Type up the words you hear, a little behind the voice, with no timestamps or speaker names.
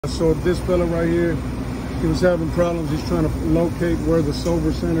So this fella right here, he was having problems. He's trying to locate where the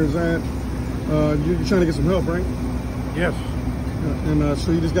sober center's at. You're trying to get some help, right? Yes. And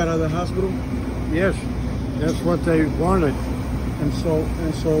so you just got out of the hospital? Yes. That's what they wanted. And so,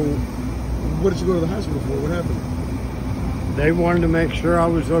 what did you go to the hospital for? What happened? They wanted to make sure I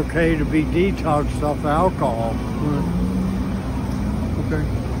was okay to be detoxed off alcohol. Right. Okay.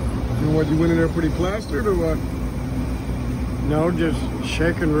 And what, you went in there pretty plastered or what? No, just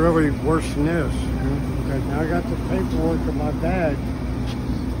shaking really worse than this. Okay. Now I got the paperwork in my bag,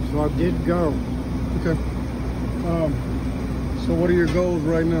 so I did go. Okay. So what are your goals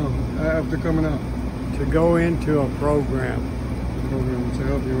right now after coming out? To go into a program. Program to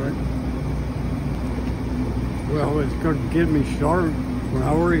help you, right? Well, it's going to get me started. I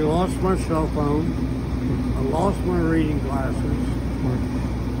already lost my cell phone. I lost my reading glasses.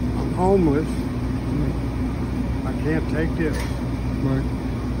 I'm homeless. I can't take this. Right.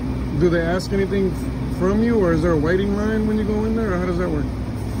 Do they ask anything from you, or is there a waiting line when you go in there, or how does that work?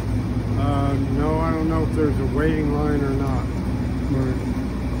 No, I don't know if there's a waiting line or not. Right.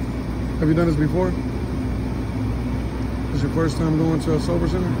 Have you done this before? Is your first time going to a sober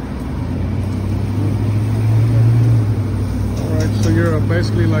center? All right, so you're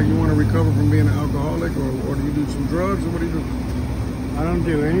basically like you want to recover from being an alcoholic, or do you do some drugs, or what do you do? I don't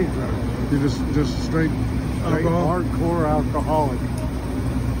do any drugs. You just straight alcohol? Hardcore alcoholic.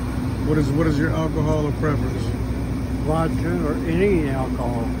 What is your alcohol of preference? Vodka or any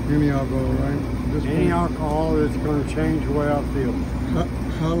alcohol. Any alcohol, right? Any alcohol that's going to change the way I feel.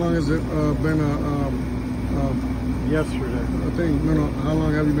 How long has it been Yesterday. a thing? No, how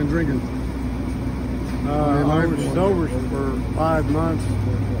long have you been drinking? I was sober for 5 months,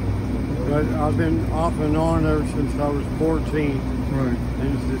 but I've been off and on ever since I was 14. Right.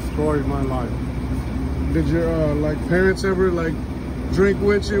 And it's destroyed my life. Did your like parents ever like drink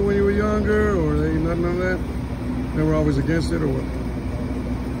with you when you were younger, or they none of that? They were always against it, or what?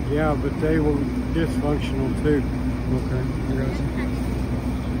 Yeah, but they were dysfunctional too. Okay, I got you.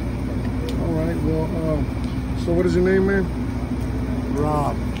 All right, well, so what is your name, man?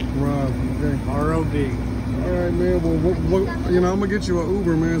 Rob. Rob, okay. R-O-B. All right, man, well, I'm gonna get you an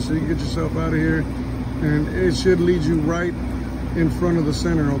Uber, man, so you can get yourself out of here, and it should lead you right in front of the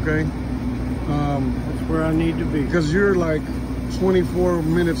center, okay? That's where I need to be. Because you're like 24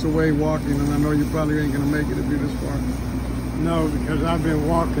 minutes away walking, and I know you probably ain't gonna make it if you're this far. No, because I've been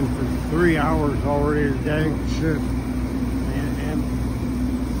walking for 3 hours already today. Oh, shit. And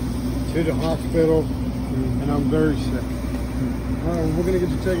to the hospital, and I'm very sick. All right, we're gonna get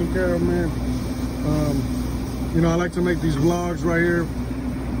you taken care of, man. I like to make these vlogs right here,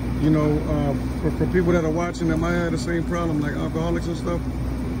 for people that are watching that might have the same problem, like alcoholics and stuff.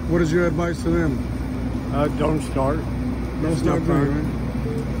 What is your advice to them? Don't start. Don't start drinking,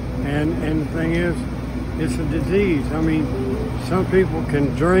 right? And the thing is, it's a disease. I mean, some people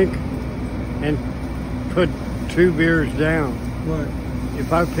can drink and put 2 beers down. Right.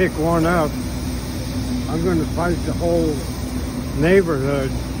 If I pick one up, I'm going to fight the whole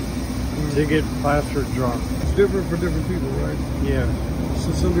neighborhood to get plastered drunk. It's different for different people, right? Yeah.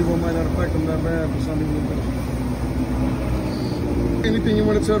 So some people might not affect them that bad, but some people do. Anything you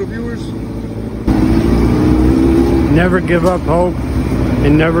want to tell the viewers? Never give up hope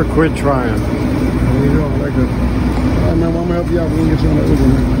and never quit trying. There you go, I like that. All right, man, well, I'm going to help you out. We're going to get you on the Uber,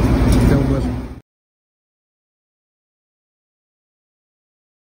 man.